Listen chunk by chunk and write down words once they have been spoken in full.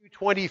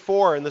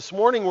24, and this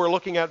morning we're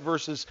looking at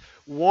verses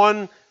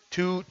 1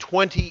 to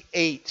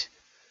 28.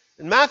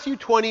 And Matthew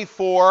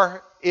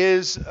 24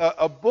 is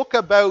a book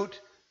about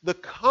the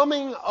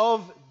coming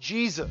of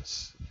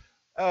Jesus.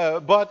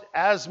 But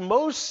as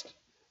most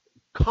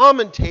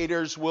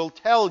commentators will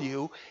tell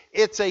you,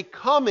 it's a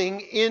coming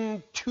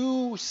in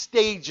two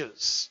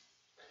stages.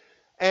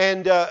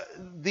 And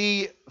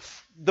the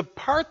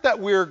part that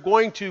we're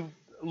going to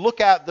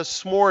look at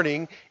this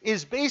morning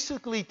is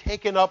basically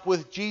taken up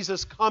with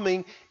Jesus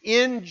coming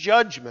in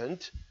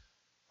judgment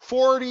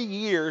 40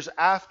 years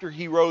after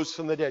he rose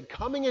from the dead.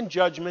 Coming in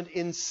judgment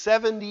in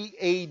 70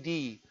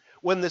 AD,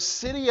 when the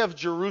city of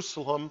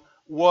Jerusalem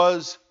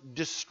was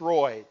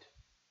destroyed.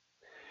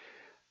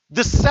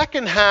 The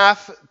second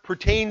half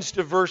pertains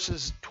to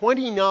verses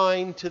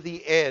 29 to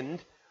the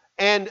end,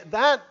 and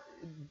that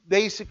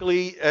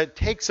basically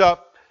takes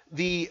up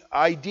the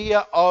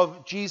idea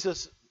of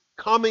Jesus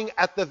coming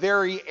at the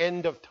very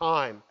end of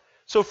time.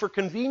 So for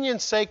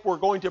convenience sake, we're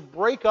going to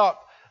break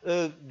up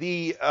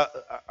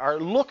our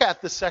look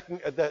at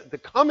the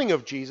coming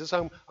of Jesus.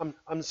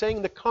 I'm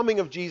saying the coming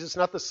of Jesus,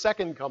 not the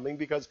second coming,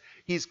 because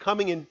he's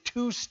coming in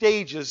two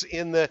stages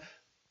in the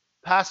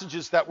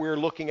passages that we're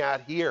looking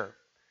at here.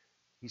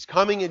 He's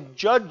coming in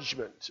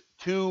judgment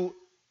to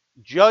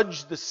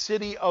judge the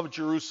city of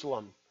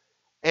Jerusalem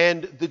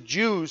and the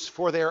Jews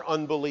for their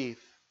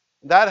unbelief.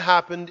 That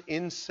happened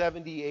in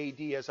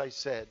 70 AD, as I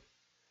said.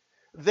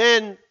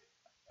 Then,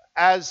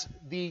 as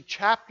the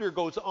chapter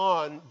goes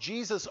on,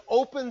 Jesus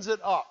opens it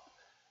up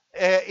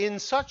in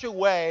such a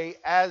way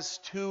as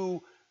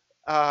to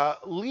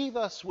leave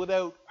us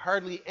without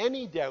hardly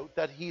any doubt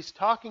that he's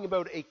talking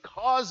about a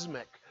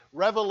cosmic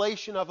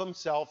revelation of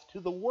himself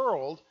to the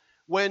world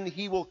when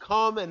he will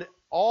come and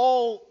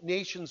all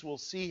nations will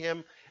see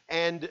him,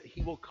 and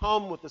he will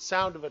come with the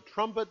sound of a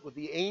trumpet, with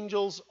the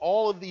angels,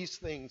 all of these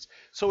things.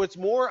 So it's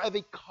more of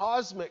a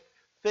cosmic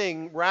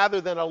thing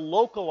rather than a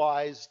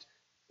localized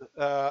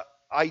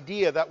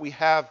idea that we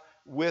have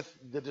with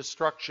the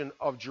destruction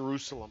of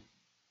Jerusalem.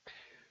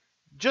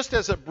 Just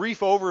as a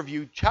brief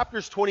overview,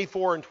 chapters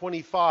 24 and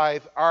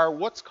 25 are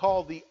what's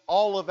called the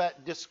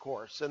Olivet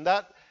Discourse, and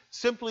that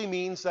simply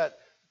means that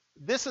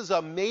this is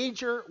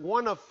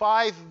one of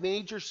 5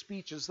 major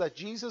speeches that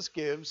Jesus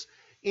gives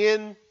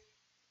in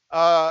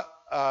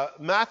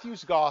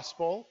Matthew's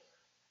Gospel,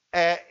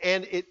 and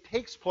it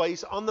takes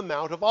place on the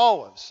Mount of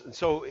Olives. And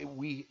so it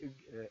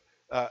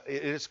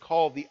is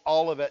called the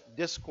Olivet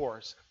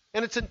Discourse.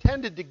 And it's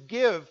intended to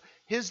give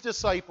his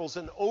disciples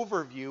an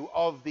overview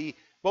of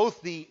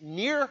both the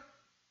near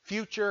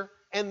future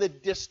and the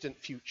distant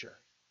future.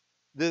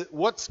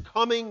 What's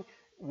coming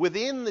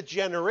within the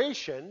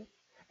generation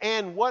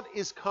and what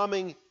is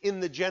coming in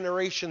the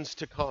generations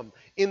to come,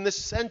 in the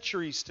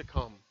centuries to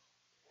come.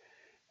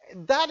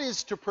 That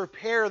is to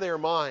prepare their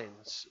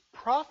minds.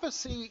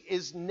 Prophecy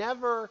is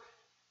never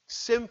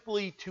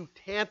simply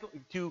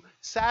to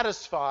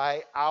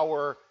satisfy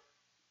our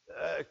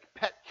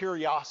pet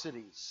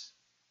curiosities,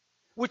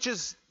 which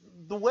is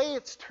the way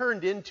it's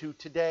turned into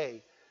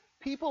today.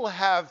 People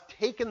have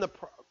taken the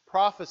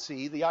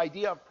prophecy, the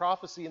idea of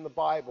prophecy in the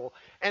Bible,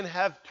 and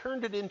have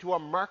turned it into a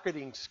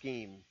marketing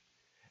scheme,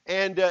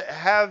 and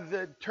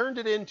have turned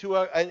it into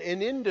an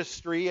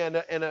industry and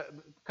a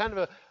kind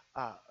of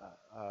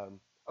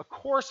a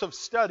course of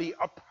study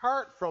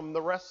apart from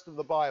the rest of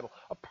the Bible,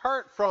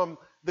 apart from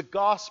the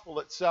gospel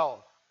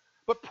itself.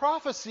 But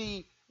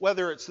prophecy,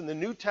 whether it's in the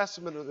New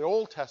Testament or the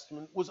Old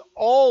Testament, was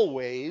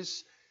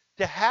always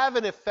to have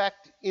an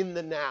effect in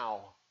the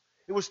now.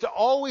 It was to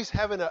always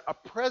have a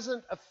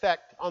present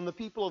effect on the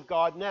people of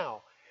God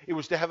now. It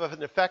was to have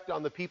an effect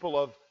on the people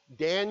of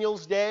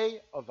Daniel's day,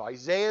 of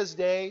Isaiah's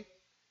day.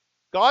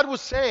 God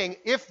was saying,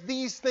 if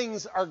these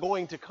things are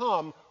going to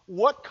come,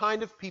 what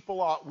kind of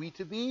people ought we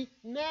to be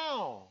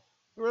now?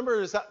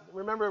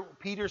 Remember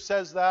Peter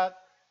says that?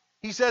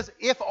 He says,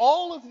 if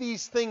all of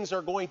these things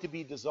are going to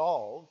be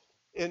dissolved,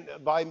 and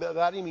by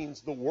that he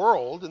means the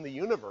world and the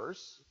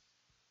universe,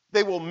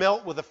 they will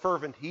melt with a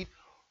fervent heat.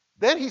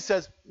 Then he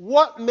says,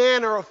 what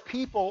manner of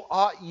people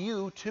ought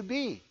you to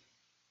be?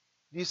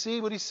 Do you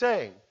see what he's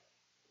saying?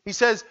 He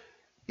says,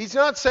 he's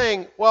not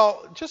saying,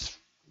 well, just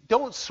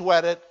don't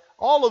sweat it.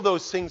 All of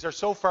those things are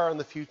so far in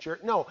the future.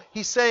 No,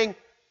 he's saying,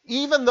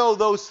 even though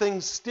those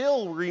things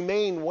still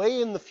remain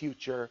way in the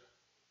future,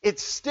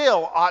 it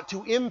still ought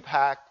to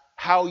impact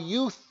how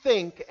you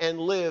think and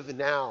live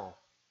now.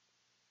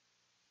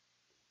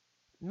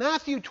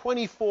 Matthew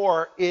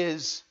 24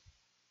 is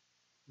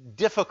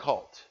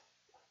difficult.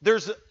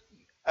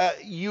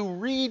 You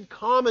read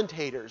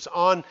commentators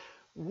on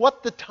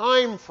what the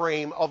time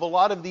frame of a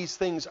lot of these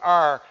things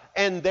are,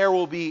 and there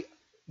will be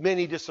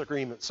many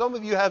disagreements. Some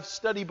of you have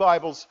study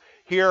Bibles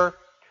here.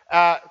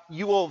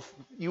 You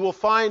will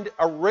find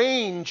a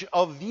range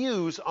of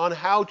views on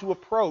how to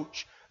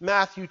approach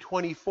Matthew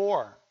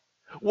 24,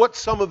 what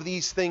some of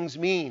these things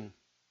mean.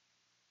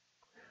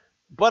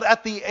 But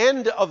at the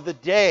end of the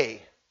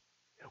day,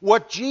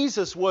 what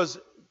Jesus was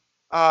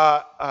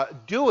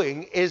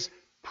doing is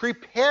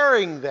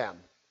preparing them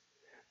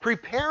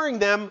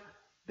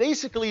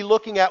basically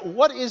looking at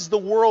what is the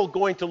world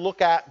going to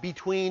look at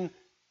between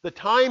the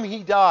time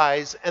he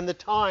dies and the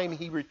time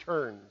he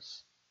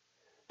returns,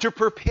 to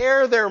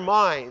prepare their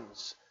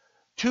minds,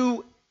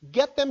 to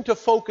get them to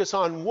focus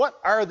on what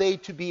are they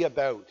to be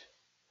about.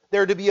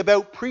 They're to be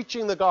about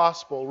preaching the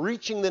gospel,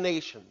 reaching the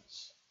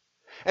nations.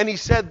 And he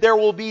said, there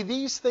will be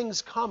these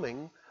things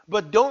coming,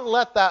 but don't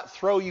let that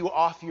throw you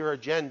off your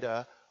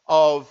agenda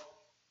of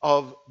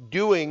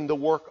doing the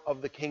work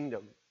of the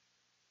kingdom.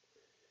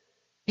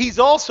 He's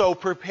also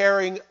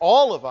preparing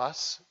all of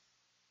us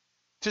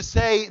to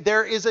say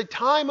there is a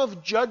time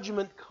of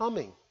judgment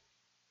coming.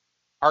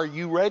 Are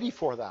you ready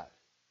for that?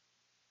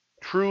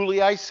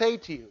 Truly I say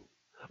to you,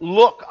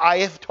 look, I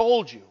have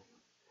told you,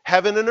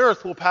 heaven and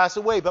earth will pass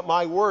away, but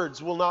my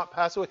words will not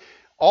pass away.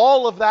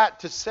 All of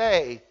that to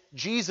say,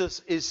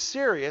 Jesus is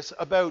serious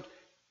about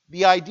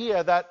the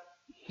idea that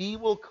he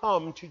will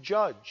come to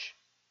judge.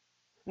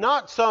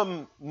 Not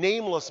some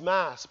nameless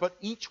mass, but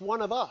each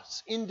one of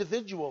us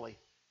individually.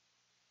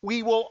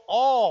 We will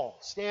all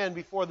stand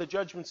before the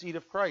judgment seat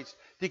of Christ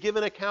to give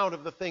an account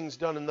of the things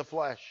done in the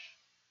flesh.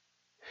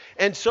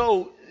 And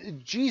so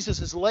Jesus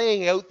is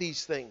laying out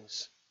these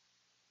things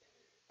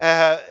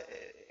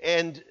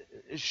and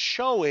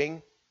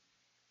showing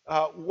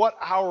what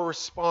our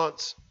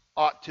response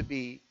ought to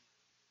be.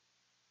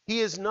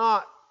 He is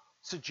not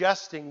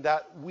suggesting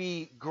that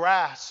we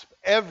grasp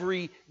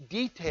every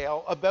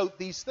detail about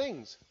these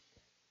things.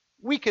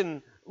 We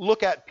can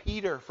look at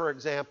Peter, for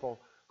example,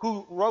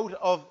 who wrote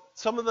of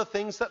some of the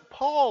things that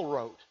Paul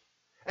wrote.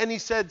 And he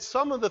said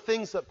some of the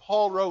things that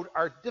Paul wrote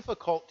are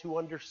difficult to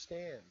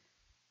understand.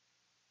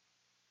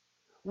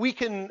 We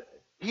can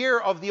hear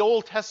of the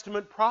Old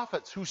Testament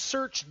prophets who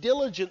searched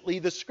diligently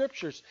the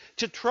scriptures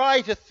to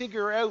try to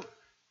figure out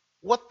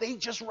what they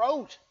just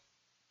wrote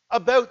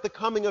about the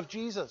coming of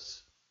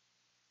Jesus.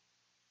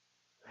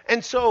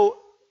 And so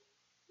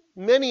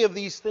many of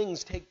these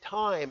things take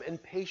time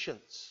and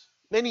patience.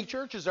 Many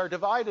churches are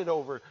divided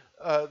over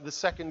the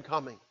second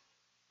coming.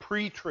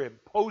 Pre-trib,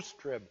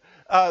 post-trib,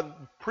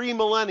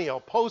 pre-millennial,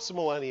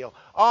 post-millennial.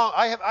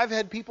 I've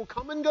had people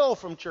come and go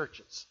from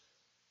churches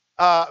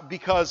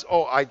because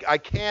I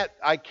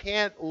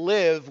can't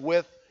live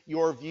with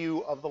your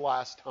view of the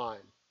last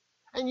time.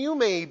 And you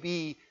may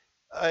be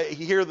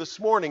here this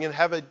morning and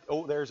have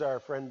there's our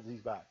friend,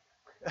 he's back.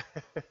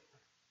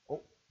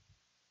 Oh,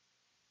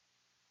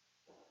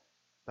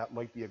 that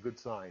might be a good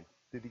sign.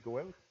 Did he go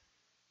out?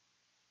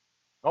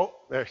 Oh,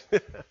 there.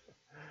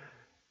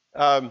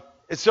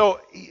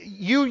 So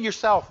you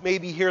yourself may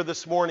be here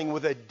this morning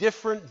with a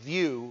different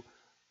view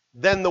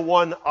than the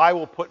one I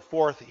will put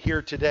forth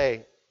here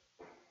today.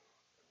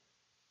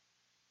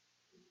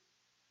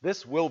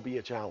 This will be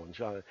a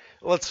challenge.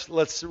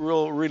 Let's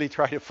really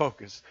try to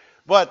focus.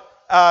 But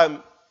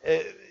at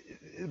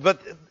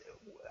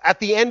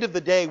the end of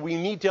the day, we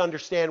need to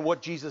understand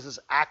what Jesus is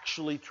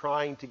actually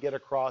trying to get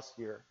across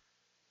here.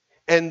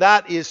 And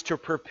that is to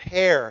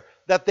prepare,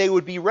 that they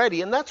would be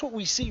ready. And that's what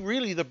we see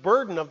really the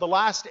burden of the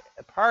last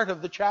part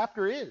of the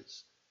chapter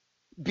is.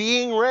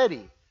 Being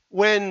ready.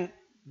 When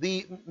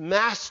the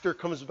master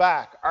comes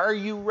back, are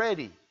you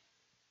ready?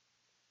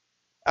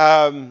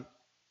 And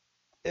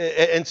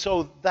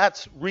so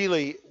that's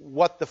really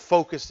what the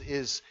focus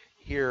is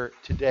here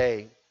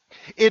today.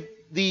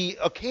 The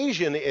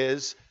occasion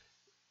is,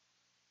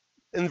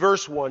 in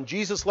verse 1,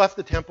 Jesus left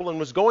the temple and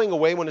was going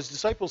away when his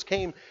disciples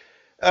came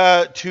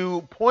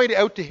to point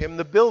out to him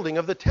the building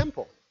of the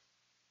temple.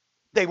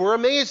 They were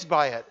amazed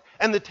by it.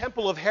 And the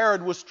temple of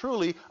Herod was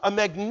truly a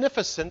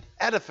magnificent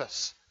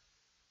edifice.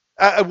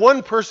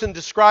 One person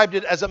described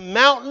it as a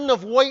mountain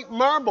of white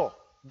marble,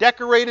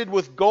 decorated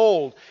with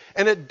gold,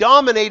 and it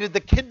dominated the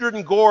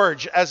Kidron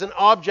Gorge as an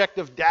object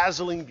of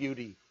dazzling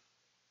beauty.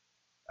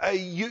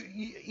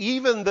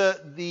 Even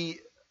the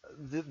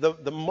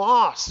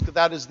mosque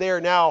that is there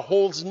now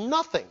holds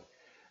nothing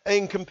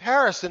in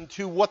comparison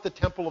to what the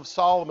Temple of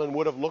Solomon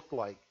would have looked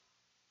like.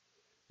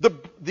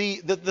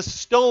 The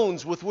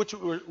stones with which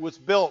it was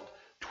built,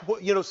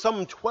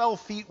 some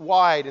 12 feet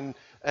wide and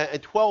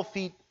 12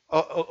 feet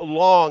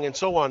long and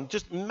so on,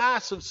 just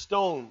massive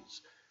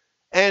stones.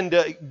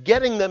 And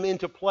getting them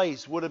into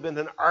place would have been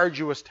an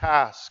arduous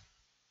task.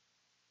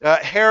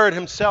 Herod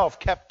himself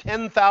kept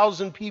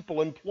 10,000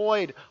 people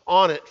employed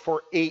on it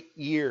for 8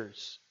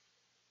 years.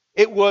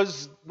 It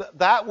was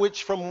that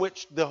from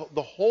which the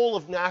whole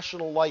of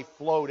national life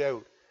flowed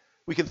out.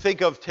 We can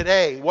think of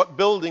today, what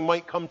building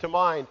might come to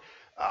mind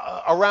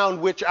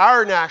around which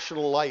our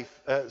national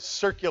life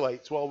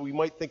circulates. Well, we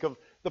might think of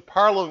the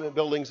Parliament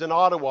buildings in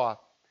Ottawa,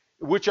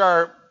 which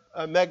are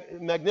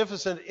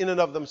magnificent in and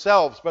of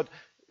themselves, but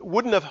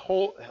wouldn't have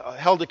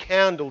held a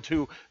candle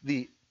to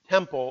the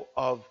temple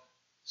of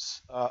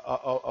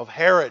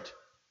Herod.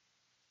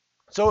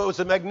 So it was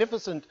a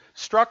magnificent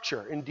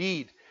structure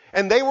indeed.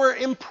 And they were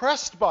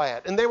impressed by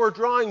it, and they were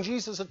drawing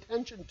Jesus'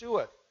 attention to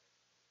it.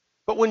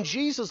 But when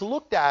Jesus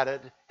looked at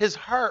it, his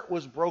heart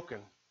was broken.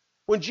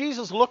 When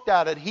Jesus looked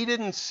at it, he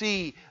didn't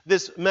see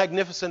this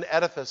magnificent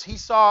edifice. He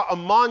saw a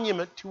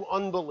monument to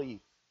unbelief.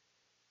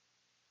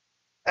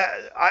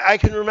 I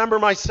can remember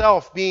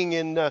myself being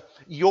in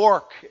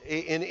York,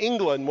 in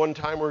England, one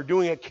time. We were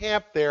doing a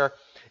camp there,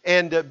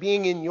 and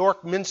being in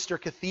York Minster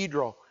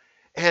Cathedral,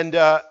 and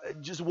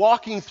just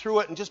walking through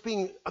it and just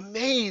being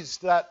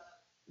amazed that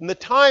in the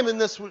time in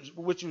this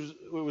which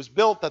was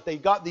built, that they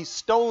got these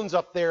stones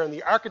up there, and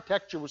the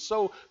architecture was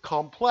so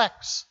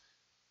complex,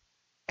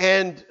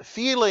 and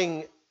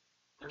feeling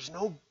there's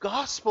no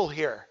gospel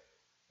here.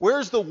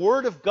 Where's the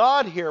word of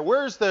God here?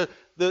 Where's the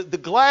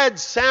glad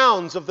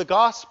sounds of the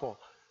gospel?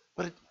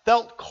 But it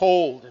felt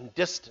cold and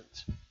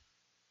distant.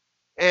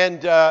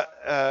 And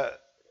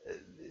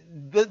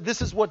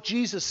this is what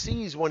Jesus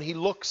sees when he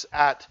looks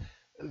at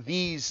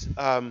these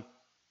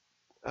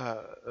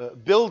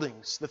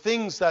buildings, the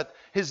things that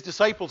his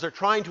disciples are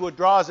trying to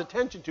draw his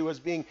attention to as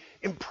being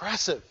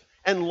impressive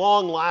and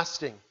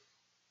long-lasting.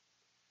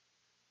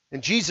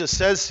 And Jesus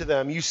says to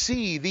them, "You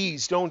see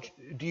these, do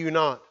you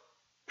not?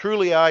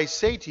 Truly I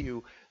say to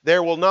you,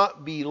 there will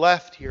not be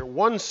left here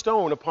one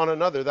stone upon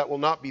another that will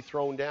not be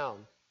thrown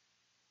down."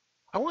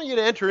 I want you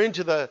to enter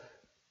into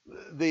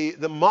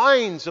the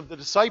minds of the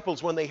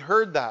disciples when they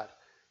heard that.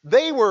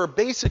 They were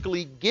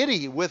basically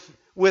giddy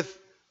with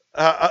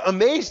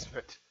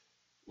amazement.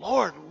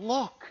 Lord,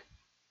 look.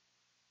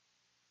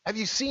 Have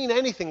you seen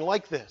anything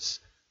like this?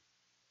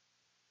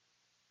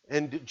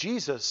 And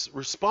Jesus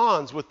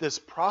responds with this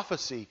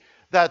prophecy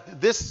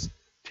that this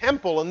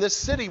temple and this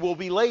city will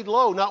be laid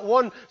low, not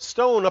one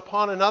stone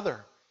upon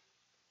another.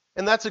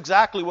 And that's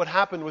exactly what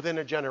happened within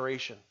a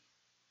generation.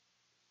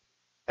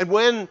 And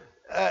when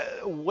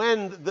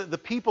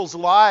the people's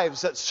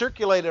lives that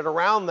circulated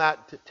around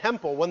that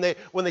temple, when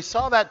they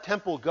saw that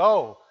temple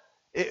go,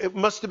 it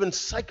must have been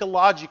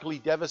psychologically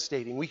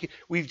devastating.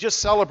 We've just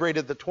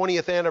celebrated the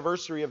 20th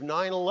anniversary of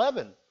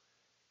 9/11.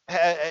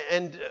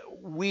 And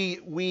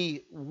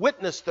we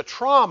witnessed the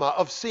trauma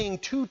of seeing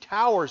two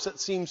towers that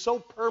seemed so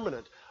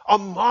permanent, a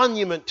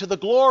monument to the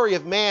glory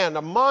of man,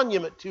 a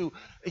monument to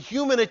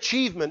human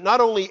achievement,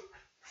 not only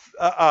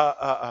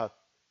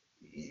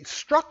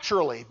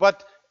structurally,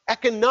 but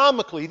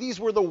economically. These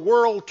were the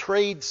World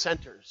Trade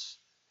Centers.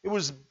 It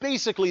was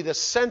basically the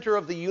center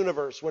of the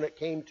universe when it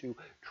came to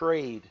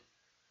trade.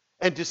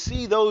 And to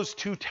see those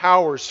two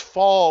towers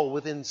fall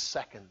within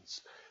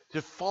seconds,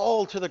 to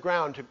fall to the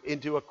ground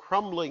into a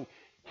crumbling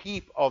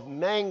heap of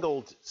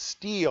mangled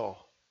steel.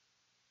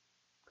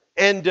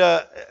 And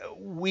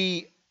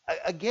we,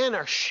 again,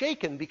 are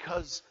shaken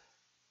because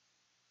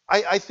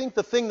I think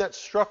the thing that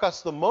struck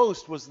us the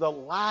most was the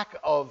lack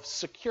of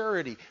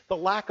security, the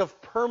lack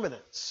of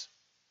permanence,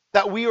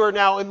 that we are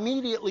now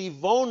immediately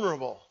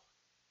vulnerable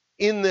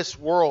in this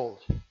world.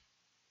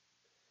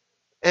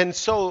 And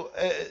so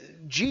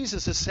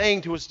Jesus is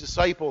saying to his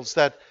disciples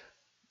that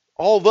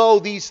although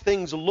these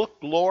things look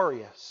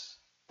glorious,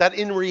 that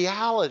in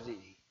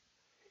reality,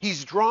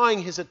 he's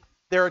drawing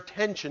their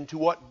attention to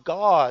what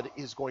God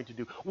is going to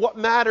do, what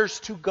matters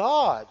to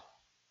God.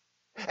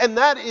 And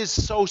that is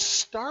so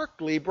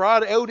starkly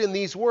brought out in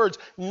these words,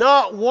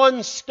 not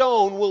one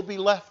stone will be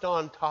left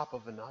on top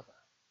of another.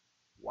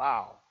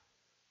 Wow.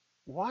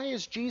 Why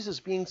is Jesus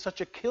being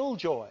such a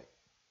killjoy?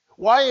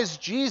 Why is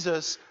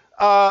Jesus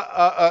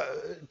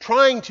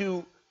trying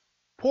to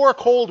pour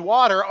cold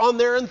water on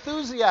their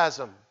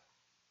enthusiasm?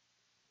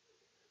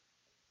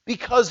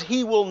 Because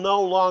he will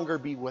no longer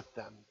be with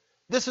them.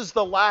 This is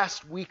the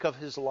last week of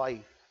his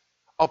life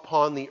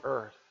upon the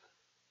earth.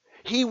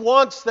 He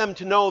wants them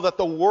to know that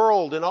the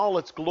world in all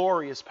its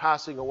glory is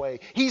passing away.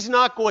 He's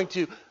not going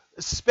to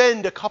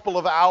spend a couple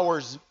of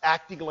hours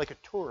acting like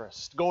a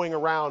tourist, going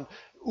around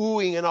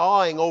oohing and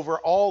awing over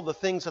all the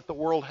things that the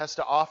world has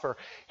to offer.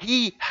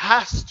 He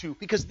has to,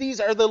 because these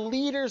are the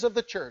leaders of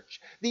the church.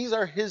 These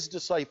are his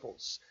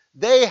disciples.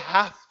 They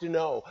have to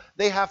know.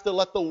 They have to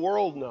let the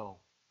world know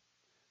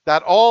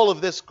that all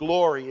of this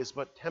glory is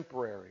but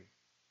temporary.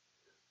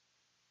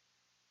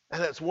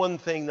 And that's one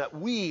thing that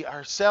we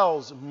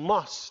ourselves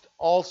must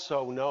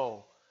also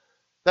know.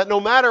 That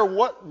no matter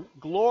what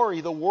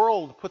glory the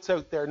world puts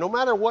out there, no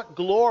matter what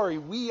glory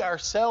we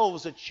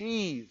ourselves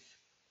achieve,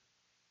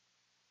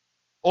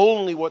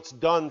 only what's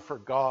done for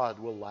God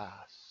will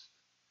last.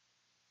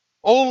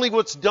 Only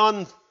what's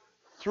done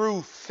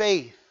through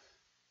faith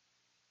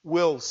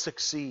will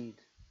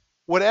succeed.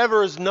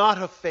 Whatever is not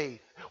of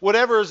faith,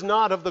 whatever is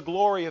not of the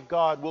glory of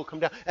God will come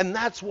down. And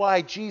that's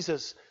why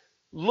Jesus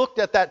looked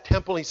at that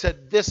temple and he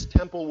said, this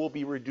temple will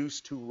be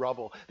reduced to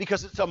rubble.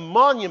 Because it's a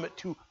monument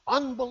to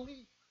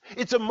unbelief.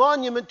 It's a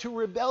monument to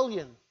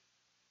rebellion.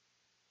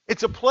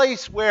 It's a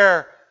place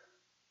where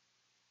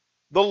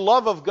the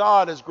love of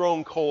God has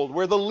grown cold,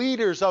 where the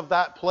leaders of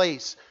that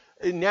place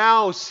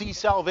now see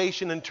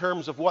salvation in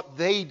terms of what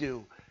they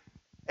do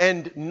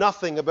and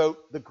nothing about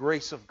the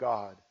grace of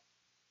God.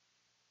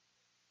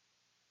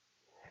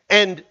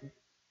 And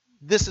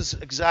this is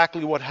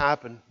exactly what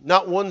happened.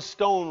 Not one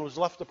stone was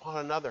left upon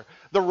another.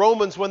 The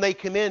Romans, when they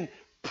came in,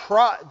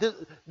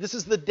 this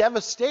is the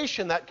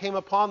devastation that came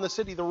upon the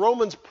city. The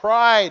Romans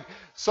pried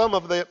some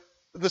of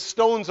the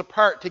stones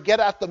apart to get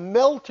at the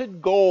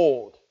melted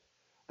gold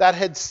that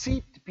had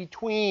seeped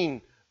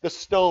between the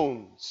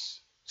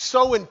stones,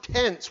 So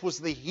intense was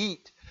the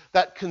heat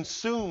that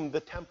consumed the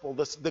temple.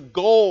 The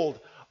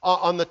gold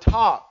on the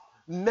top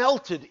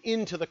melted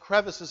into the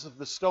crevices of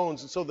the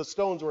stones, and so the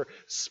stones were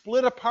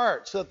split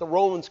apart so that the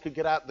Romans could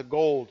get at the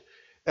gold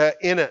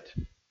in it.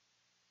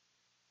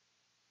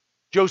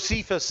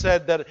 Josephus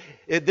said that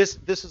this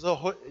is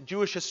a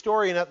Jewish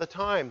historian at the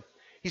time.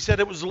 He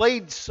said it was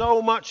laid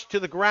so much to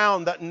the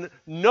ground that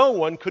no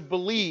one could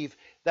believe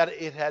that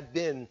it had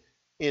been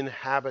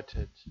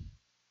inhabited.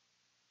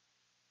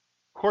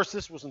 Of course,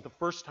 this wasn't the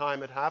first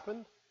time it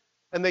happened,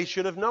 and they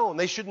should have known.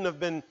 They shouldn't have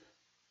been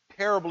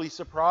terribly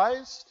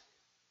surprised.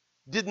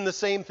 Didn't the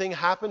same thing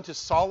happen to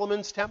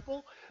Solomon's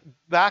temple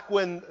back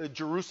when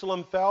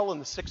Jerusalem fell in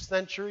the 6th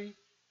century?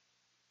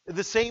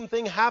 The same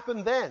thing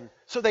happened then.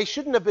 So they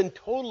shouldn't have been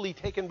totally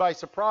taken by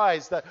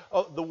surprise that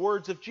the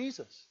words of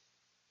Jesus.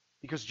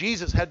 Because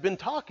Jesus had been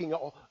talking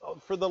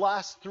for the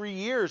last 3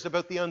 years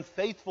about the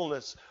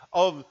unfaithfulness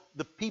of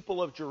the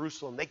people of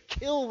Jerusalem. They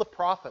kill the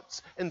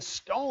prophets and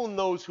stone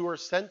those who are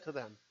sent to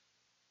them.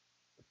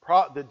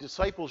 The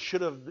disciples should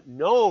have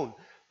known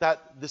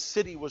that the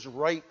city was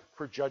ripe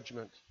for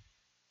judgment.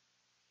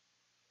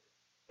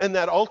 And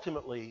that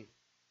ultimately,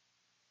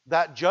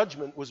 that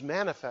judgment was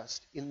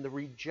manifest in the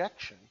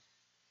rejection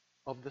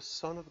of the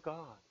Son of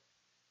God.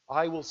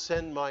 I will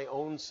send my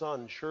own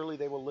Son. Surely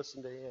they will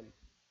listen to him.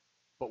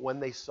 But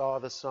when they saw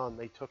the Son,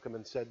 they took him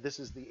and said, this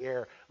is the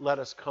heir. Let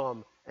us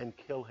come and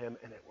kill him,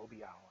 and it will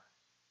be ours.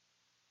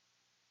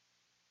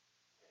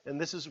 And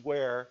this is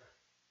where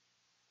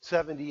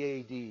 70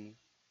 AD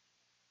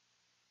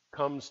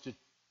comes to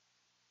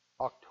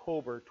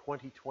October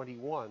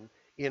 2021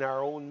 in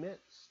our own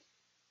midst.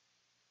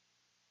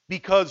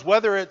 Because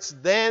whether it's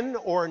then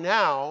or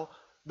now,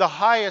 the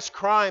highest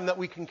crime that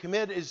we can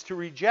commit is to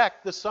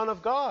reject the Son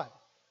of God,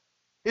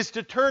 is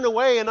to turn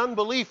away in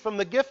unbelief from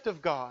the gift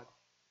of God,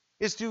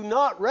 is to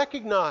not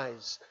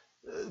recognize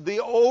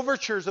the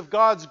overtures of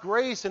God's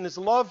grace and his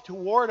love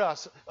toward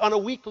us on a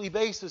weekly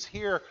basis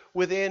here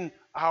within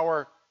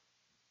our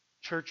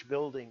church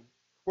building,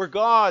 where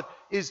God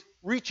is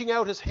reaching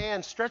out his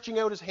hand, stretching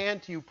out his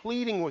hand to you,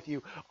 pleading with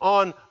you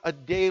on a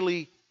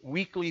daily,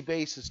 weekly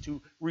basis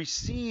to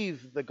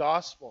receive the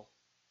gospel.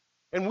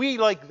 And we,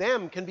 like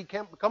them, can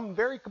become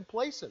very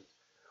complacent.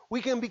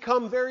 We can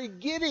become very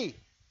giddy,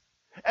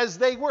 as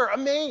they were,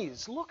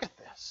 amazed. Look at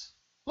this.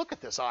 Look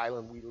at this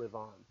island we live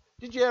on.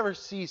 Did you ever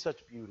see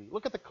such beauty?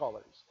 Look at the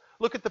colors.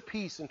 Look at the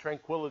peace and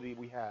tranquility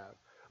we have.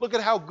 Look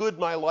at how good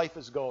my life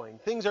is going.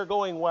 Things are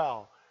going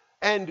well.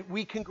 And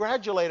we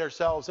congratulate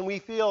ourselves and we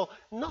feel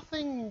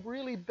nothing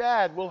really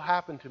bad will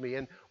happen to me.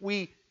 And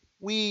we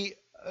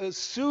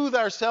soothe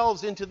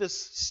ourselves into this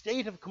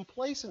state of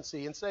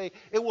complacency and say,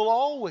 it will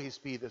always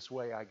be this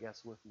way, I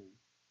guess, with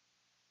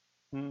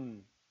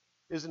me.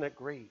 Isn't it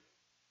great?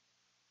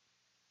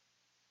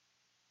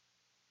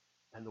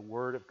 And the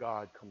Word of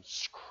God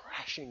comes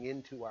crashing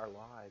into our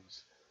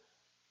lives.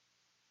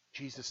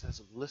 Jesus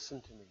says,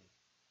 listen to me.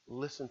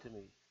 Listen to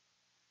me.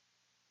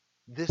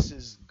 This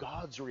is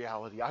God's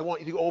reality. I want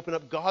you to open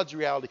up God's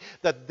reality,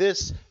 that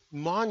this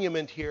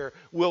monument here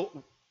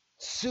will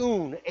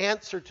soon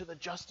answer to the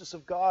justice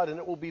of God, and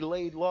it will be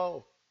laid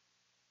low.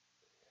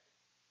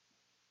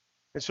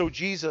 And so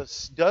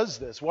Jesus does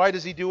this. Why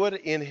does he do it?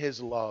 In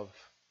his love.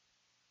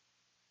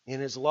 In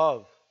his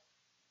love.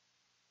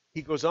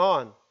 He goes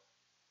on.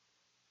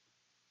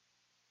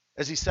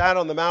 As he sat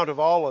on the Mount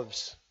of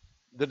Olives,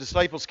 the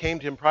disciples came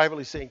to him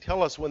privately saying,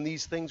 tell us when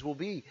these things will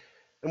be,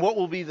 and what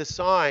will be the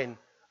sign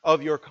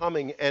of your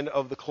coming and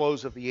of the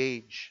close of the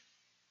age.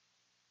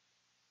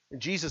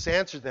 And Jesus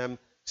answered them,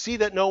 see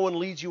that no one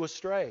leads you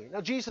astray. Now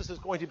Jesus is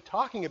going to be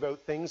talking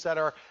about things that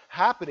are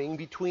happening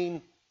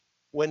between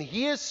when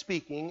he is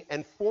speaking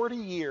and 40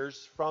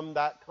 years from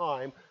that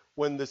time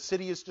when the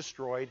city is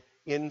destroyed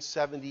in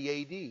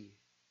 70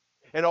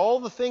 AD. And all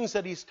the things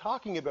that he's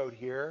talking about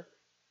here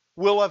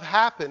will have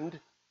happened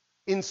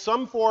in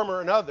some form or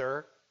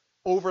another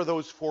over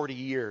those 40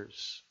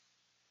 years.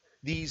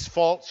 These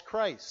false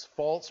Christs,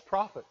 false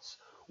prophets,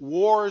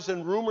 wars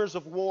and rumors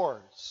of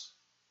wars,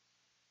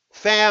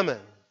 famine,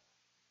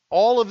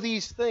 all of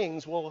these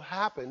things will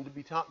happen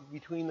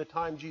between the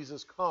time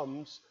Jesus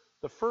comes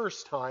the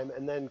first time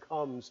and then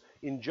comes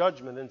in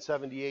judgment in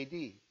 70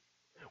 AD.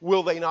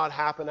 Will they not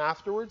happen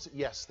afterwards?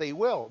 Yes, they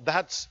will.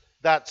 That's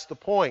the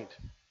point.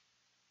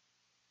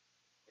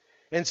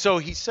 And so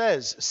he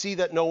says, see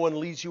that no one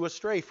leads you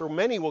astray, for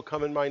many will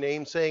come in my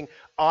name saying,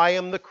 I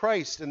am the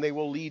Christ, and they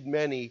will lead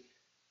many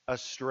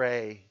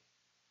astray.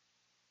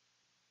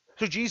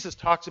 So Jesus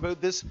talks about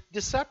this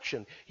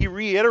deception. He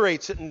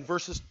reiterates it in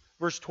verse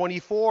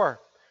 24.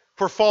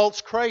 For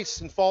false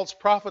Christs and false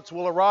prophets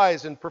will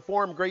arise and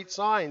perform great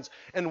signs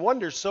and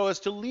wonders so as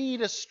to lead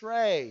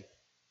astray,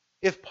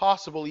 if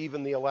possible,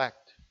 even the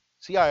elect.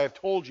 See, I have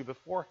told you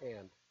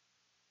beforehand.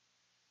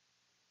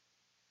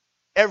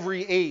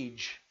 Every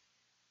age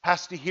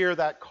has to hear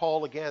that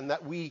call again,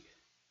 that we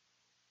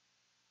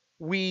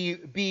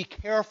be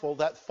careful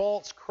that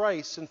false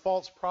Christs and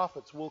false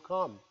prophets will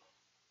come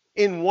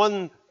in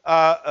one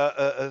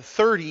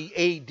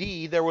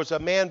 30 AD, there was a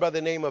man by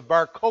the name of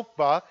Bar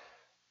Kokhba.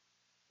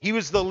 He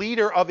was the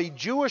leader of a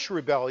Jewish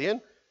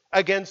rebellion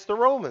against the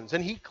Romans,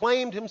 and he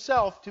claimed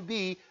himself to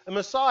be a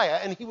Messiah,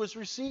 and he was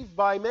received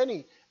by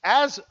many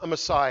as a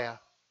Messiah.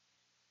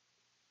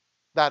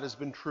 That has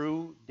been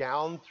true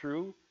down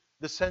through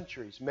the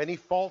centuries. Many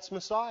false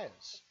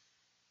messiahs.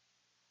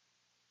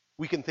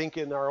 We can think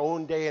in our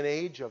own day and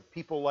age of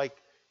people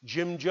like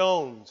Jim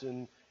Jones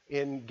in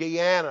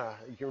Guyana.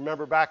 You can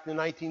remember back in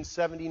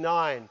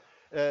 1979,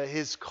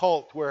 his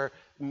cult where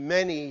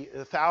many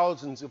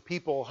thousands of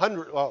people,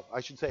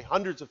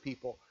 hundreds of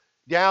people,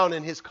 down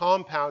in his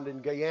compound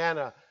in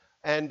Guyana,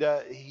 and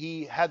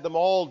he had them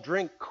all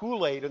drink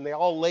Kool-Aid, and they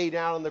all lay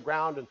down on the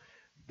ground, and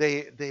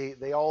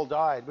they all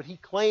died. But he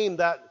claimed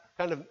that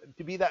kind of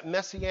to be that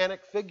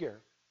messianic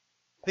figure.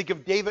 Think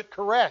of David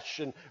Koresh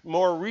in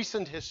more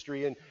recent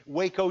history in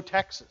Waco,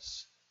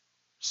 Texas.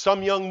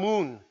 Sun Myung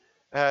Moon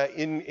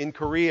in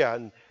Korea.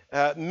 And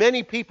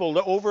many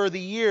people over the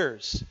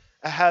years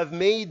have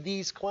made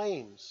these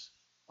claims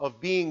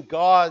of being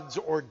God's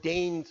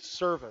ordained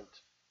servant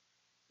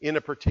in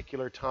a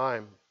particular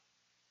time.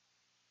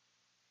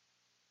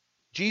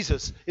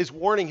 Jesus is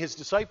warning his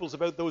disciples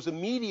about those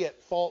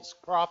immediate false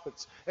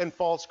prophets and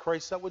false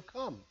Christs that would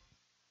come.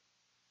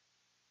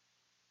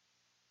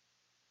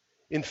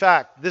 In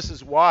fact, this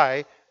is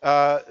why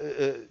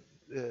the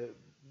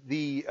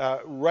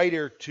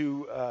writer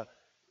to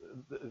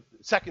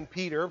 2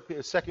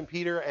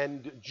 Peter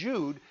and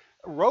Jude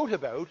wrote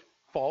about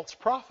false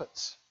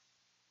prophets.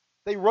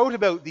 They wrote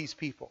about these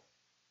people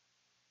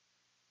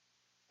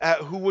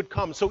who would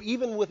come. So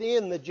even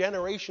within the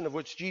generation of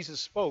which Jesus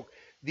spoke,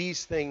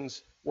 these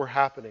things were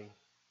happening.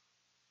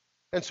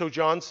 And so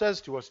John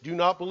says to us, do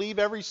not believe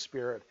every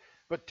spirit,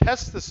 but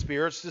test the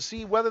spirits to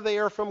see whether they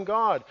are from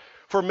God.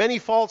 For many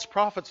false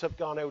prophets have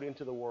gone out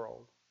into the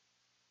world.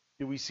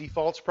 Do we see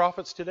false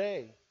prophets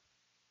today?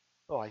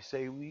 Oh, I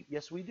say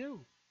yes, we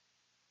do.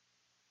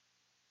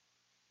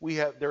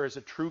 There is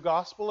a true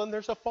gospel and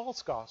there's a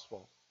false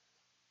gospel.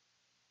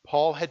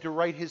 Paul had to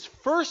write his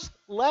first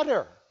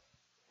letter,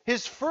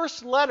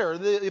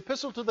 the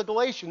epistle to the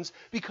Galatians,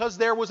 because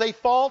there was a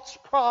false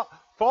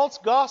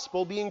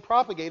gospel being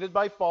propagated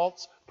by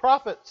false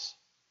prophets.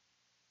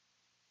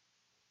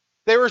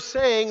 They were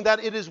saying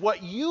that it is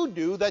what you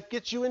do that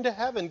gets you into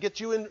heaven,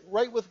 gets you in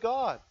right with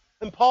God.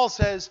 And Paul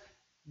says,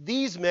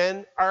 these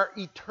men are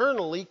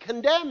eternally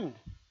condemned,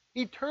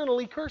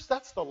 eternally cursed.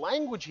 That's the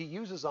language he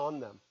uses on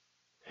them.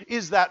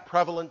 Is that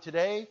prevalent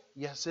today?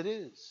 Yes, it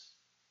is.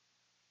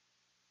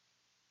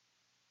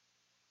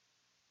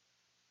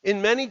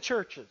 In many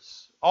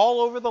churches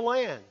all over the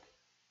land,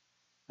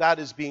 that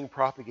is being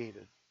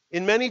propagated.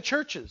 In many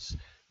churches,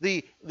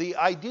 the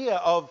idea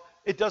of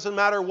it doesn't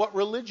matter what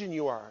religion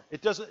you are.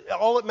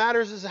 All it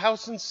matters is how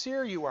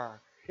sincere you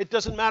are. It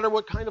doesn't matter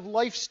what kind of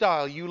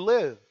lifestyle you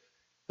live.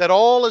 That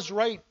all is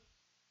right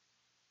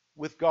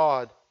with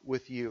God,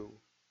 with you.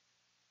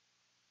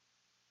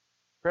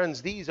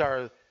 Friends, these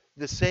are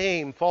the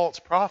same false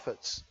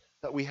prophets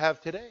that we have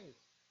today.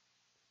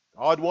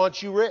 God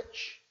wants you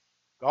rich.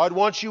 God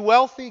wants you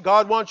wealthy.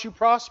 God wants you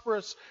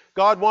prosperous.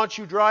 God wants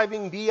you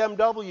driving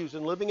BMWs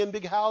and living in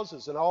big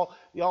houses. And all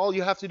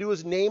you have to do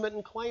is name it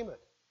and claim it.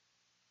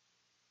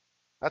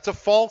 That's a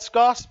false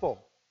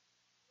gospel,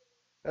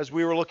 as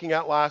we were looking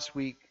at last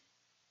week.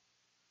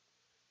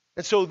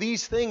 And so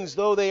these things,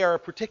 though they are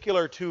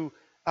particular to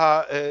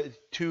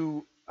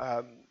the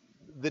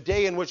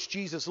day in which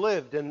Jesus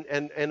lived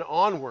and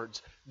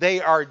onwards,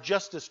 they are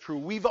just as true.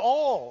 We've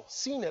all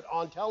seen it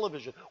on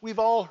television. We've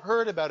all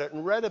heard about it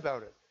and read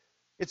about it.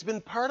 It's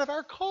been part of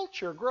our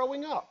culture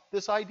growing up,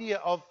 this idea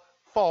of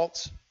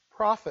false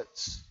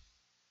prophets.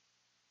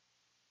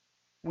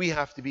 We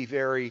have to be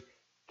very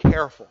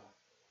careful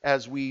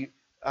as we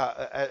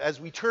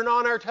turn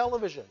on our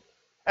television,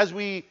 as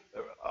we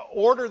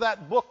order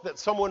that book that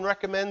someone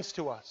recommends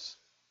to us,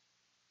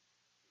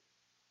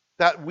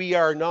 that we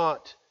are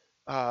not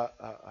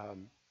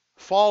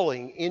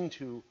falling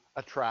into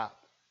a trap.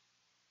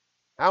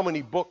 How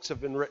many books have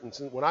been written?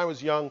 Since when I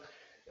was young,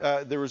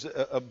 there was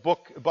a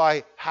book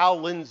by Hal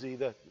Lindsey,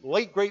 The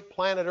Late Great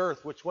Planet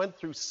Earth, which went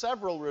through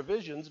several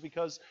revisions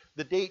because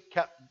the date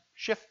kept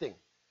shifting.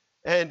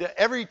 And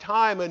every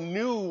time a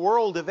new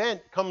world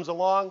event comes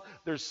along,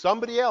 there's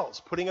somebody else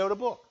putting out a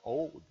book.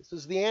 Oh, this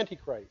is the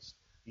Antichrist.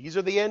 These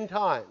are the end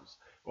times.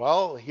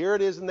 Well, here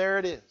it is and there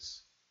it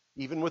is.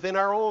 Even within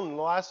our own in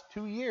the last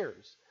 2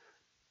 years.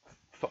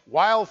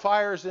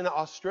 Wildfires in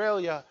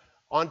Australia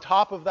on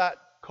top of that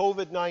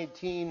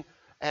COVID-19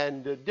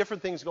 and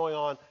different things going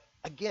on,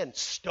 again,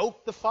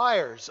 stoke the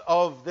fires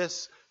of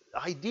this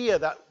idea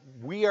that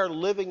we are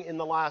living in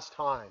the last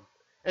time.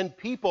 And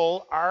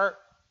people are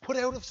put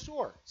out of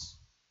sorts.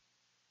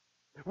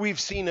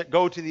 We've seen it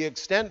go to the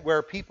extent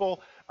where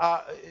people,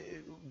 I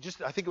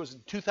think it was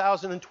in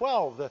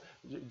 2012, the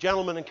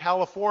gentleman in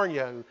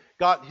California who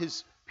got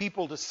his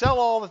people to sell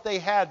all that they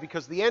had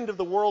because the end of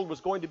the world was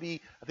going to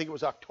be, I think it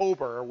was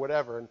October or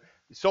whatever, and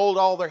he sold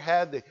all they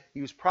had.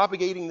 He was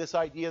propagating this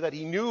idea that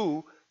he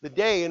knew the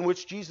day in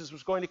which Jesus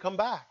was going to come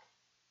back.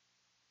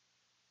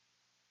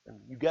 And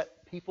you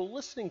get people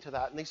listening to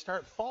that, and they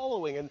start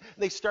following, and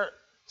they start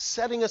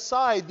setting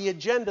aside the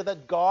agenda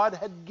that God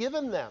had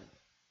given them.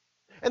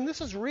 And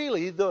this is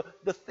really the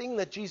thing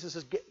that Jesus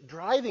is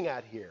driving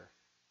at here.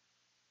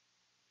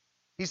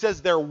 He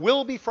says there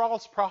will be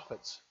false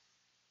prophets.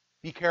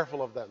 Be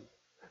careful of them.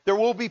 There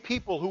will be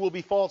people who will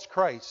be false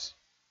Christs.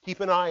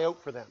 Keep an eye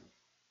out for them.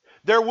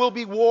 There will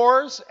be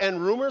wars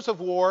and rumors of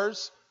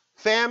wars,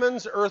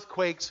 famines,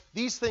 earthquakes.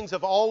 These things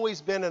have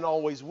always been and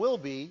always will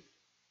be.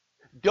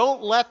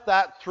 Don't let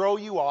that throw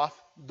you off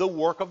the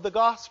work of the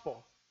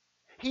gospel.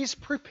 He's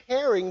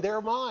preparing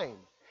their mind.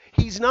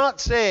 He's not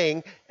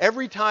saying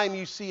every time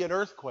you see an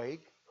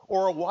earthquake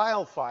or a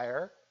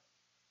wildfire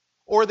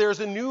or there's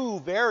a new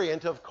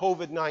variant of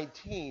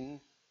COVID-19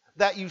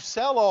 that you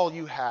sell all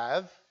you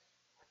have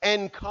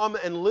and come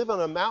and live on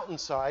a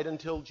mountainside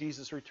until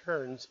Jesus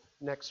returns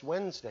next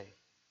Wednesday.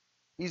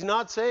 He's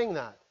not saying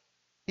that.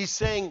 He's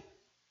saying,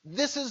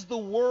 this is the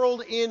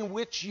world in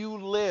which you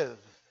live.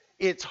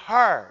 It's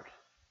hard.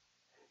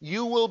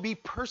 You will be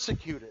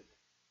persecuted.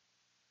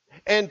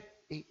 And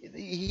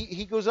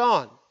he goes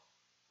on.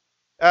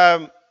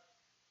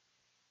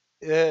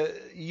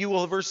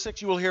 Verse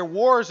 6, you will hear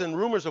wars and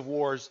rumors of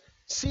wars.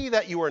 See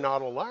that you are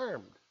not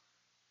alarmed.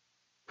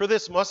 For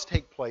this must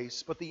take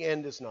place, but the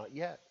end is not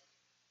yet.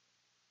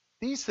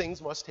 These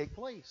things must take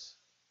place.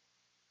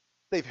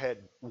 They've had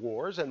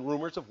wars and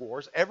rumors of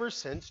wars ever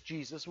since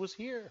Jesus was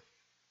here.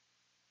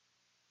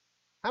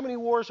 How many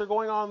wars are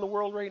going on in the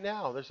world right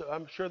now?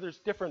 I'm sure there's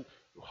different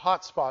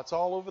hot spots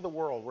all over the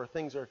world where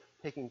things are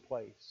taking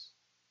place.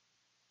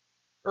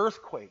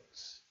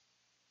 Earthquakes.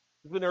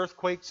 There's been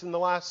earthquakes in the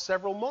last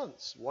several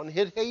months. One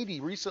hit Haiti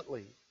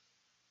recently.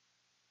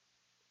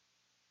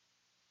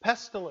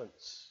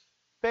 Pestilence,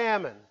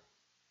 famine.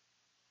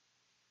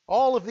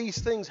 All of these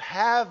things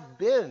have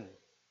been.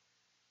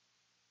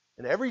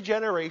 And every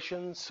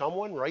generation,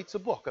 someone writes a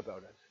book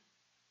about it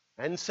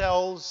and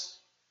sells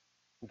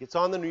and gets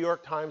on the New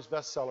York Times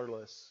bestseller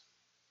list.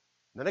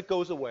 And then it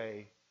goes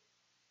away.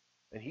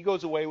 And he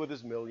goes away with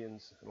his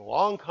millions. And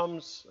along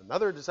comes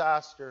another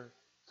disaster.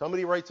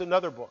 Somebody writes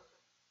another book.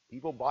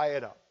 People buy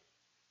it up.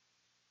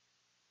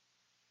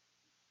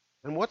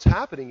 And what's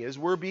happening is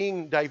we're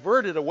being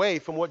diverted away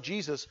from what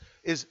Jesus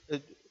is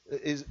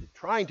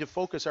trying to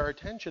focus our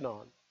attention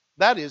on.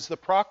 That is the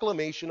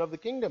proclamation of the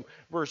kingdom.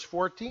 Verse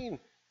 14.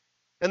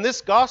 And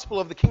this gospel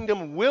of the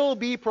kingdom will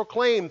be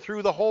proclaimed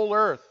through the whole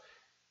earth,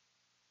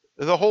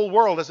 the whole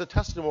world, as a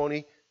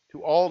testimony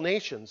to all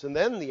nations. And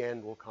then the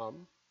end will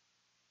come.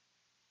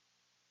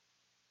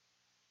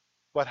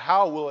 But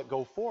how will it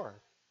go forth?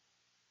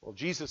 Well,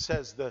 Jesus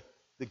says the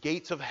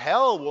gates of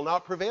hell will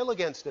not prevail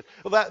against it.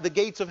 Well, the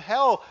gates of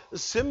hell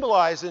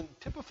symbolize and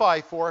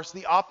typify for us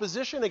the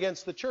opposition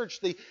against the church,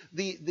 the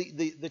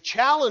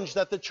challenge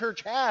that the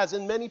church has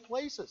in many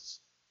places.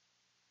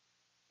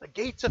 The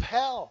gates of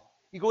hell.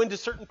 You go into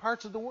certain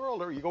parts of the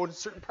world, or you go into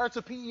certain parts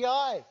of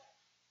PEI,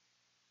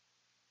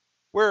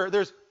 where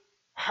there's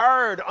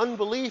hard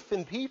unbelief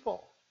in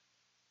people,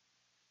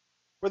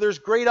 where there's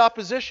great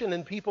opposition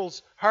in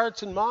people's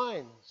hearts and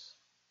minds.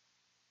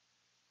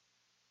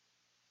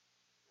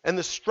 And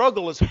the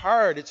struggle is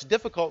hard, it's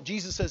difficult.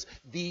 Jesus says,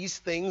 these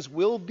things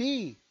will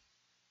be.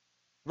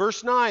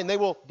 Verse 9, they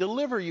will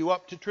deliver you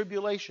up to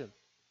tribulation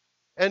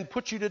and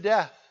put you to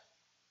death.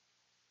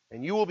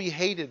 And you will be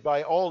hated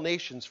by all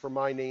nations for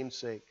my name's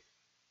sake.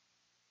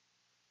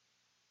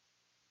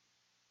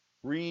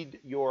 Read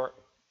your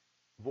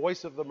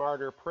Voice of the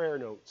Martyr prayer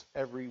notes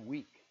every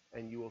week,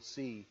 and you will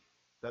see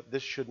that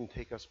this shouldn't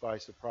take us by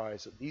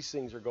surprise, that these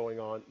things are going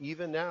on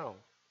even now.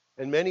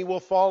 And many will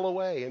fall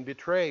away and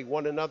betray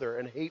one another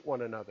and hate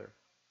one another.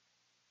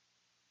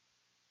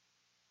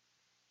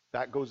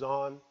 That goes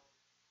on.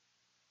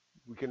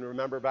 We can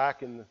remember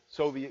back in the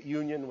Soviet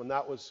Union when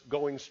that was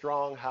going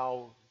strong,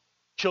 how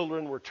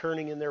children were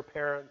turning in their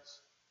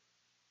parents.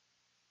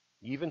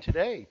 Even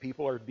today,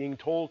 people are being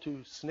told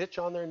to snitch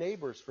on their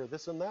neighbors for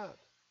this and that.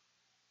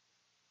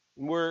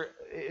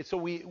 So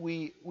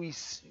we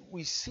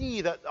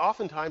see that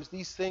oftentimes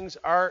these things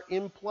are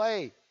in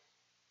play.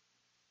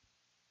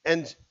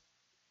 And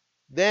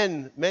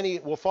then many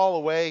will fall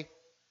away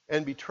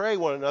and betray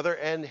one another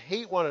and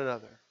hate one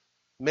another.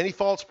 Many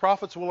false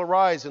prophets will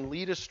arise and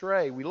lead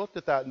astray. We looked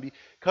at that. And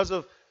because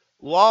of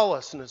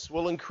lawlessness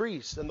will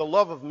increase, and the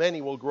love of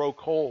many will grow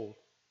cold.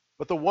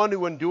 But the one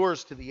who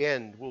endures to the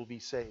end will be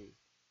saved.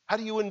 How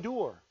do you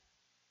endure?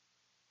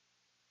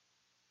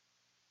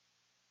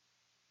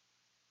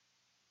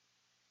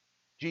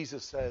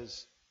 Jesus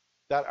says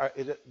that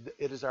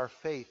it is our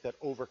faith that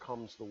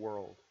overcomes the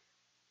world.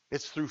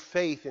 It's through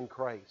faith in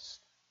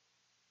Christ.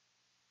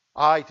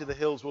 I to the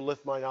hills will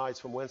lift mine eyes,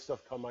 from whence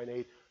doth come mine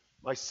aid.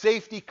 My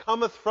safety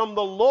cometh from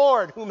the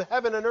Lord, whom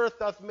heaven and earth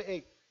hath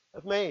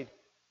made.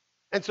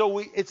 And so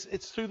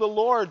it's through the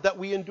Lord that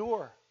we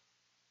endure.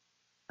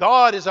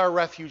 God is our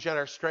refuge and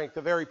our strength,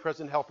 a very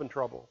present help in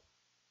trouble.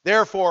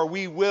 Therefore,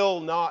 we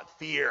will not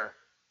fear.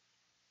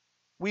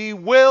 We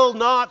will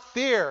not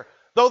fear.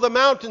 Though the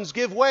mountains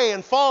give way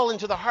and fall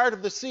into the heart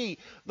of the sea,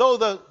 though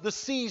the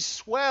seas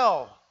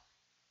swell.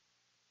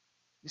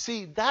 You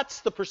see,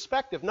 that's the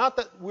perspective. Not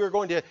that we're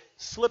going to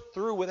slip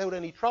through without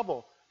any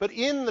trouble, but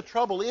in the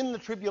trouble, in the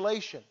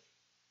tribulation,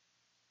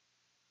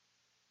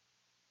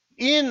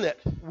 in it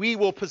we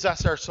will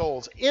possess our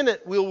souls. In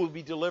it we will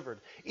be delivered.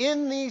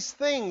 In these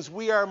things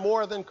we are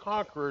more than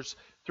conquerors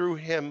through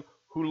him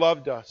who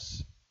loved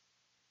us.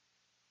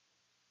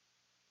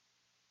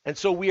 And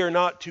so we are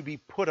not to be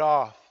put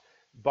off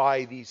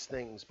by these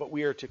things, but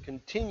we are to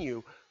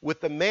continue with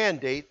the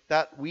mandate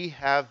that we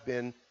have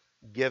been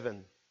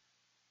given.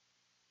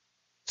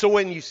 So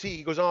when you see,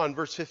 he goes on,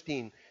 verse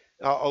 15,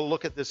 I'll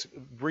look at this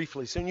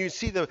briefly. So when you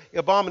see the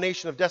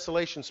abomination of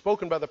desolation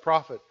spoken by the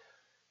prophet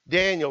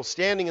Daniel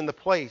standing in the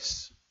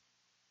place,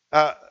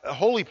 a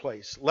holy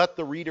place, let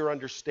the reader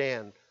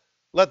understand.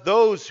 Let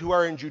those who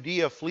are in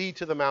Judea flee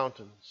to the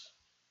mountains.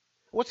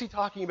 What's he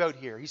talking about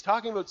here? He's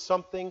talking about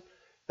something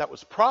that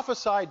was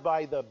prophesied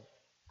by the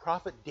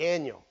prophet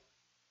Daniel.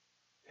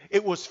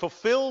 It was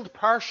fulfilled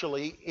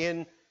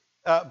partially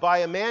by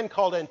a man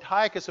called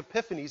Antiochus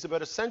Epiphanes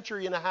about a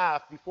century and a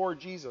half before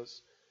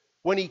Jesus,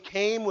 when he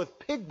came with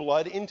pig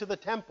blood into the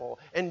temple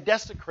and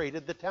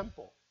desecrated the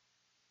temple.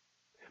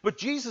 But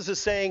Jesus is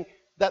saying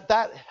that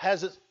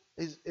has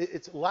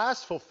its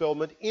last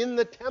fulfillment in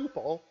the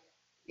temple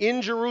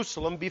in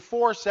Jerusalem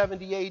before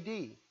 70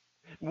 A.D.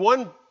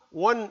 One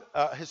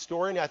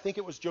historian, I think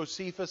it was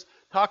Josephus,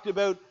 talked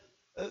about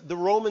the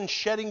Romans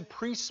shedding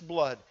priest's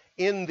blood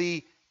in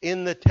the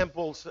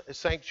temple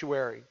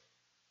sanctuary.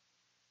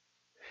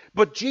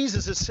 But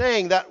Jesus is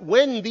saying that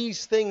when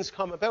these things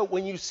come about,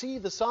 when you see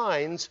the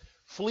signs,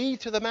 flee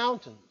to the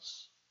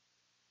mountains.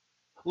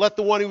 Let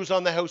the one who is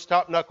on the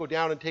housetop not go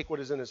down and take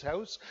what is in his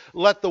house.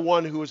 Let the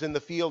one who is in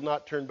the field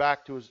not turn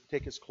back to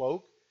take his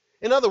cloak.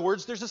 In other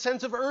words, there's a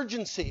sense of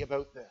urgency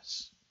about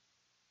this.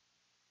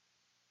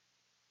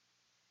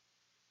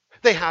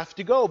 They have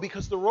to go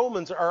because the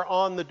Romans are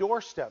on the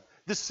doorstep.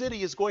 The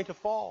city is going to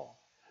fall.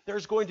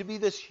 There's going to be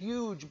this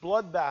huge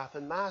bloodbath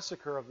and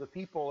massacre of the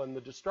people and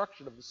the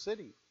destruction of the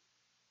city.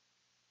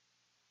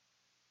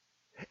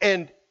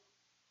 And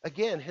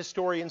again,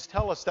 historians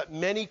tell us that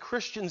many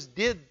Christians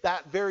did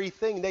that very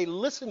thing. They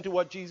listened to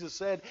what Jesus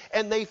said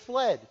and they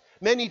fled.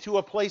 Many to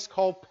a place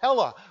called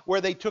Pella,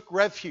 where they took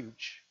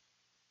refuge.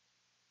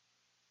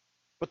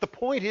 But the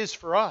point is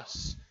for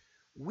us,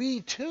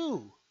 we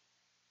too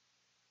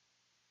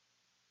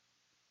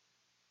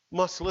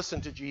must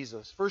listen to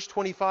Jesus. Verse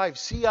 25,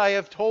 see, I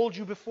have told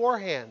you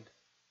beforehand.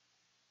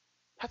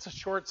 That's a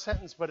short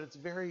sentence, but it's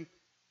very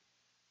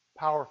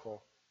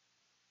powerful.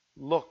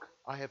 Look,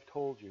 I have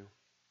told you.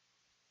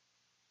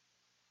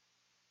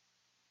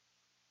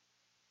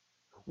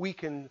 We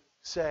can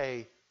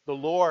say, the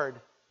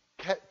Lord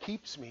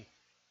keeps me.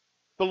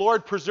 The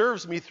Lord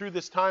preserves me through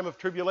this time of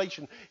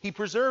tribulation. He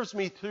preserves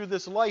me through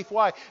this life.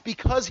 Why?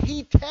 Because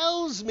He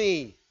tells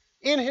me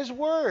in His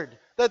Word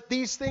that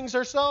these things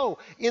are so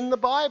in the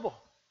Bible.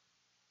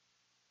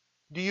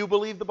 Do you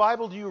believe the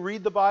Bible? Do you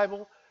read the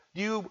Bible?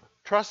 Do you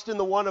trust in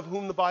the one of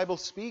whom the Bible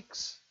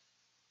speaks?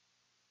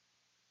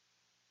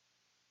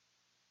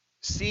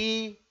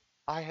 See,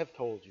 I have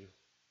told you.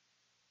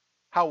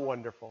 How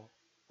wonderful.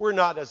 We're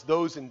not as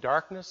those in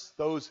darkness,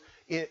 those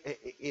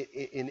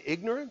in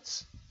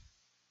ignorance.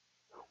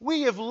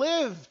 We have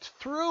lived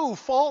through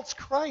false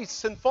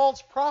Christs and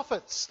false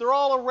prophets. They're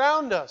all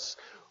around us.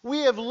 We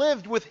have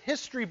lived with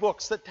history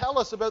books that tell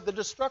us about the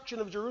destruction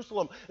of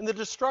Jerusalem and the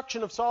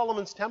destruction of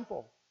Solomon's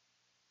temple.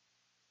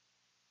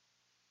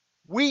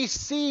 We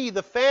see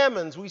the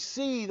famines. We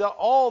see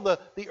all the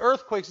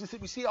earthquakes.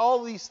 We see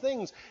all these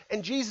things.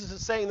 And Jesus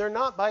is saying they're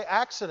not by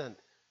accident.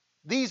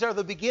 These are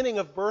the beginning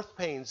of birth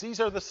pains. These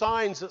are the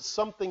signs that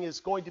something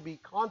is going to be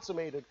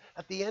consummated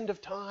at the end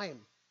of time.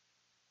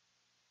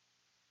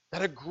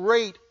 That a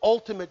great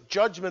ultimate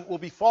judgment will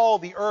befall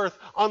the earth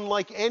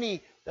unlike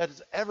any that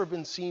has ever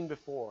been seen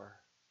before.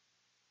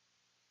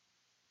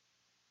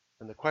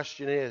 And the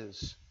question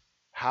is,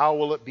 how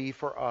will it be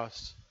for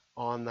us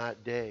on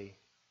that day?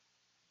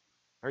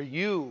 Are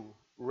you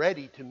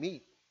ready to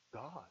meet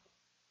God?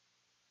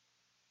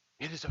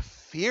 It is a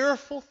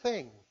fearful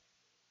thing.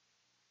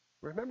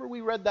 Remember we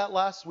read that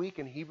last week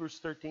in Hebrews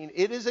 13.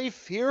 It is a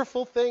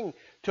fearful thing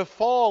to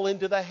fall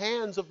into the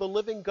hands of the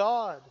living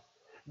God.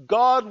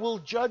 God will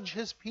judge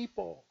His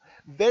people.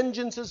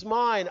 Vengeance is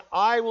mine.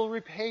 I will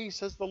repay,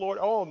 says the Lord.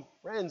 Oh,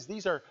 friends,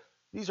 these are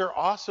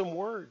awesome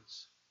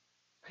words.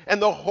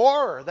 And the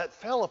horror that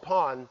fell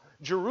upon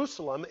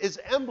Jerusalem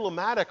is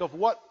emblematic of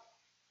what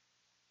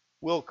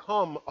will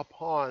come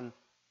upon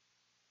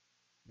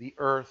the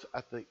earth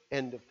at the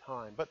end of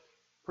time. But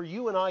for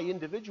you and I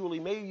individually,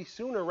 maybe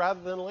sooner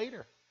rather than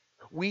later.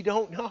 We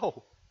don't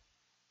know.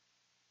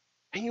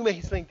 And you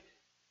may think,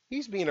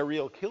 he's being a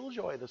real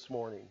killjoy this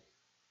morning.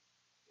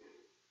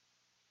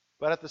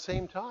 But at the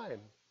same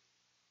time,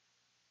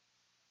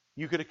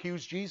 you could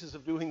accuse Jesus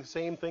of doing the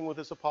same thing with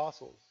His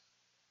apostles,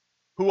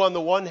 who on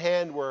the one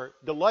hand were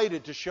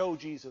delighted to show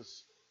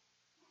Jesus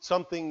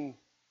something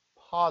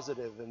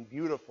positive and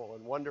beautiful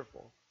and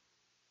wonderful.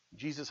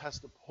 Jesus has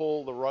to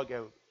pull the rug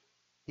out.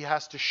 He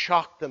has to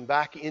shock them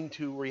back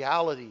into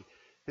reality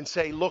and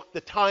say, look,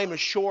 the time is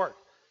short.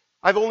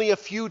 I've only a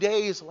few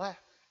days left.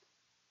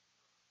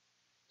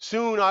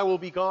 Soon I will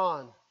be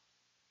gone.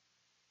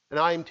 And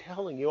I am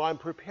telling you, I'm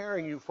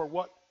preparing you for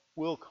what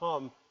will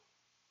come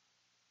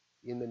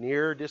in the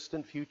near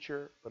distant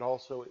future, but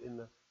also in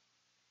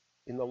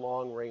the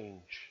long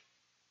range.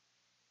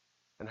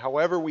 And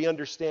however we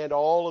understand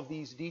all of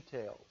these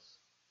details,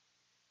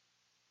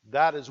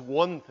 that is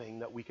one thing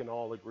that we can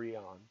all agree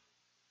on.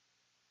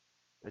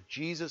 That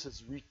Jesus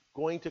is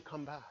going to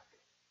come back,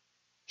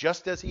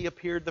 just as he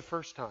appeared the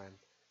first time.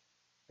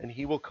 And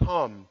he will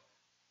come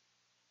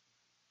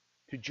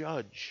to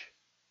judge.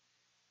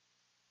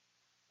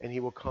 And he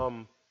will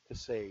come to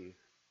save.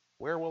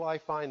 Where will I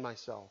find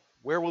myself?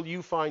 Where will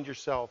you find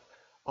yourself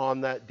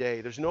on that day?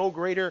 There's no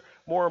greater,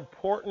 more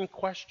important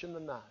question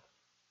than that.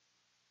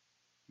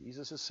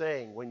 Jesus is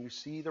saying, when you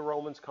see the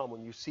Romans come,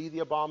 when you see the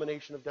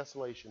abomination of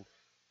desolation,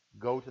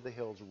 go to the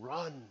hills.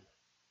 Run.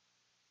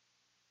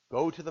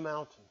 Go to the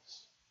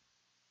mountains.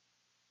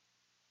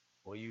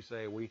 Well, you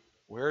say,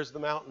 where's the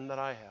mountain that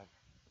I have?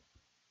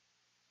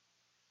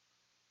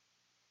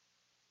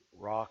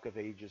 Rock of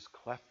ages,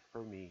 cleft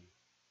for me.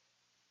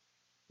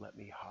 Let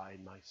me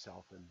hide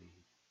myself in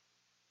thee.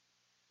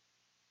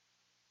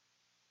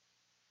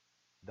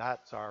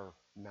 That's our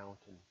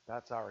mountain.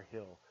 That's our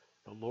hill.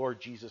 The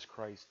Lord Jesus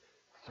Christ.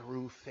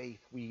 Through faith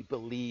we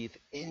believe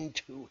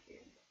into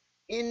him.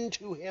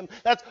 Into him.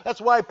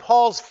 That's why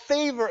Paul's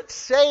favorite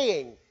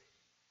saying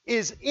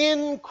is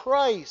in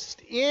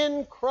Christ.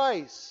 In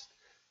Christ.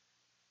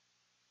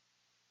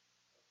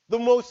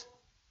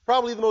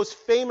 Probably the most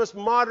famous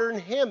modern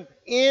hymn.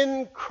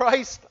 In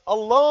Christ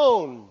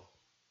alone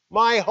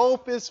my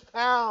hope is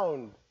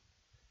found.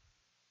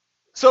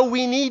 So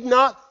we need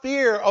not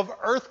fear of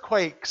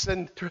earthquakes.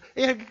 And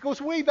it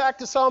goes way back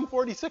to Psalm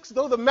 46.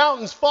 Though the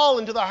mountains fall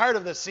into the heart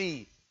of the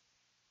sea,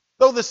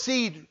 though the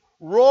sea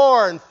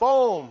roar and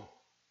foam,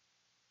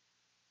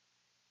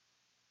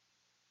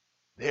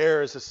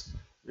 there is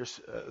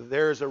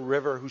a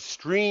river whose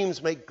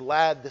streams make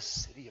glad the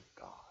city of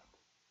God.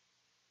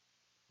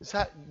 Is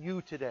that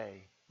you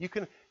today? You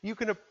can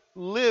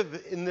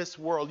live in this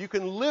world. You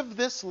can live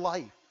this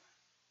life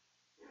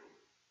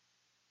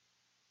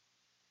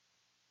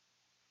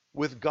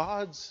with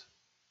God's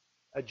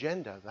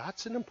agenda.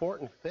 That's an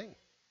important thing.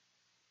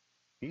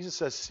 Jesus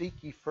says, seek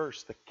ye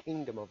first the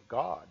kingdom of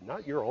God,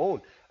 not your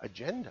own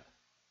agenda.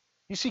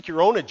 You seek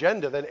your own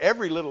agenda, then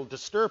every little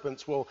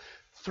disturbance will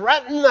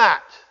threaten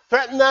that.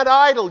 Threaten that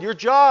idol, your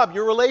job,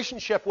 your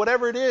relationship,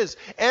 whatever it is.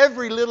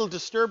 Every little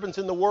disturbance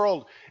in the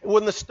world.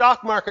 When the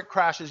stock market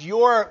crashes,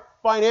 your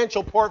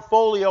financial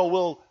portfolio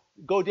will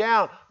go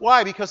down.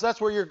 Why? Because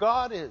that's where your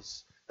God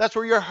is. That's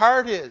where your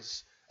heart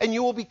is. And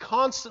you will be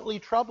constantly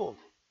troubled.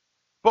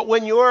 But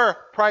when your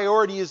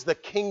priority is the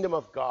kingdom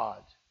of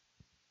God,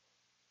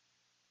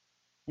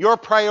 your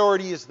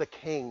priority is the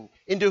King,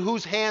 into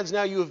whose hands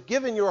now you have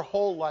given your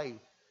whole life,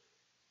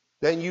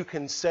 then you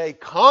can say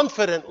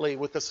confidently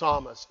with the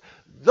psalmist,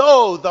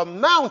 though the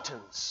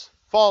mountains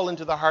fall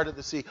into the heart of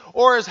the sea,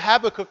 or as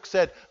Habakkuk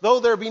said,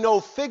 though there be no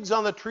figs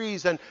on the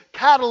trees and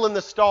cattle in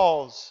the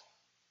stalls,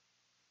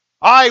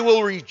 I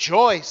will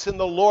rejoice in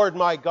the Lord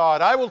my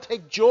God. I will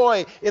take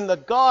joy in the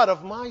God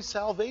of my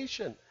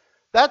salvation.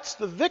 That's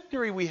the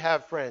victory we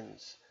have,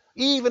 friends,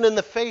 even in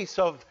the face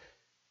of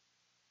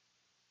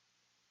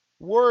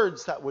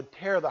words that would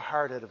tear the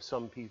heart out of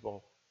some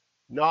people,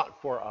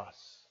 not for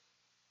us.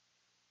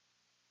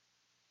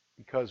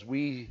 Because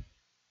we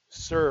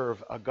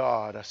serve a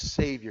God, a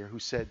Savior, who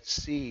said,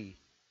 see,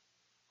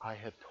 I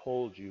have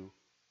told you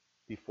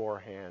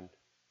beforehand.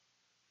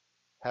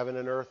 Heaven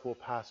and earth will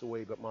pass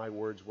away, but my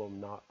words will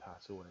not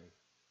pass away.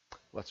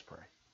 Let's pray.